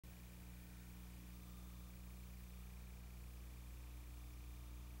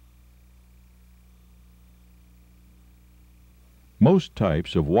Most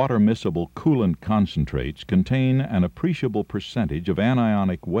types of water-miscible coolant concentrates contain an appreciable percentage of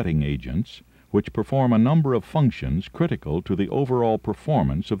anionic wetting agents which perform a number of functions critical to the overall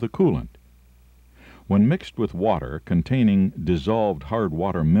performance of the coolant. When mixed with water containing dissolved hard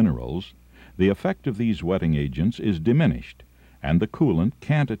water minerals, the effect of these wetting agents is diminished and the coolant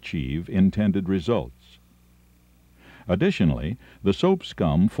can't achieve intended results. Additionally, the soap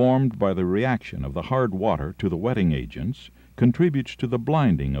scum formed by the reaction of the hard water to the wetting agents contributes to the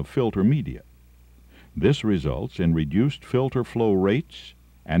blinding of filter media. This results in reduced filter flow rates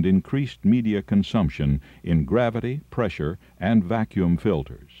and increased media consumption in gravity, pressure, and vacuum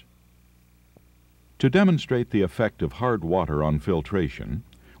filters. To demonstrate the effect of hard water on filtration,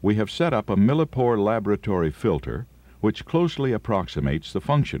 we have set up a millipore laboratory filter which closely approximates the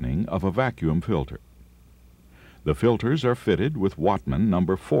functioning of a vacuum filter. The filters are fitted with Wattman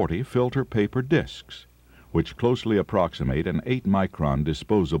No. 40 filter paper discs, which closely approximate an 8-micron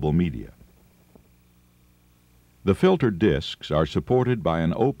disposable media. The filter discs are supported by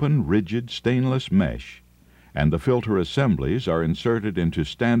an open, rigid stainless mesh, and the filter assemblies are inserted into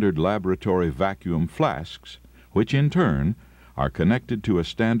standard laboratory vacuum flasks, which in turn are connected to a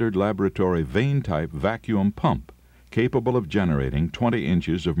standard laboratory vane-type vacuum pump capable of generating 20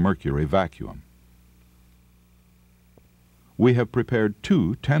 inches of mercury vacuum. We have prepared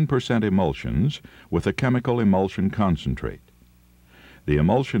two 10% emulsions with a chemical emulsion concentrate. The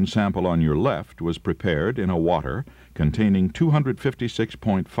emulsion sample on your left was prepared in a water containing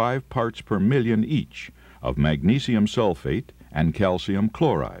 256.5 parts per million each of magnesium sulfate and calcium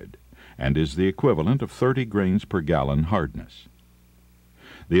chloride, and is the equivalent of 30 grains per gallon hardness.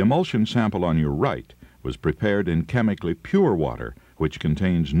 The emulsion sample on your right was prepared in chemically pure water, which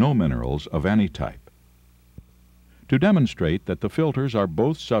contains no minerals of any type. To demonstrate that the filters are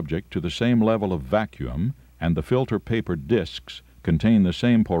both subject to the same level of vacuum and the filter paper discs contain the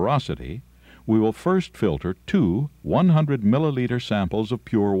same porosity, we will first filter two 100 milliliter samples of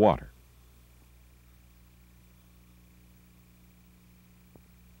pure water.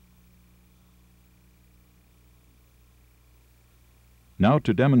 Now,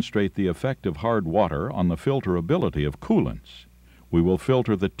 to demonstrate the effect of hard water on the filterability of coolants, we will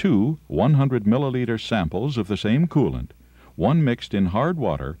filter the two 100 milliliter samples of the same coolant, one mixed in hard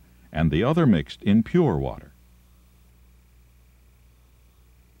water and the other mixed in pure water.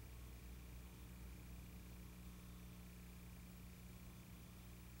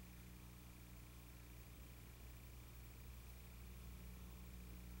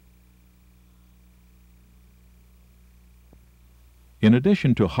 In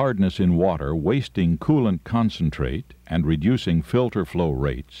addition to hardness in water wasting coolant concentrate and reducing filter flow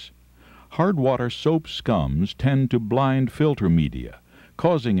rates, hard water soap scums tend to blind filter media,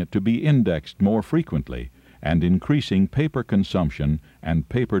 causing it to be indexed more frequently and increasing paper consumption and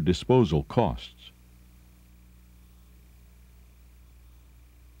paper disposal costs.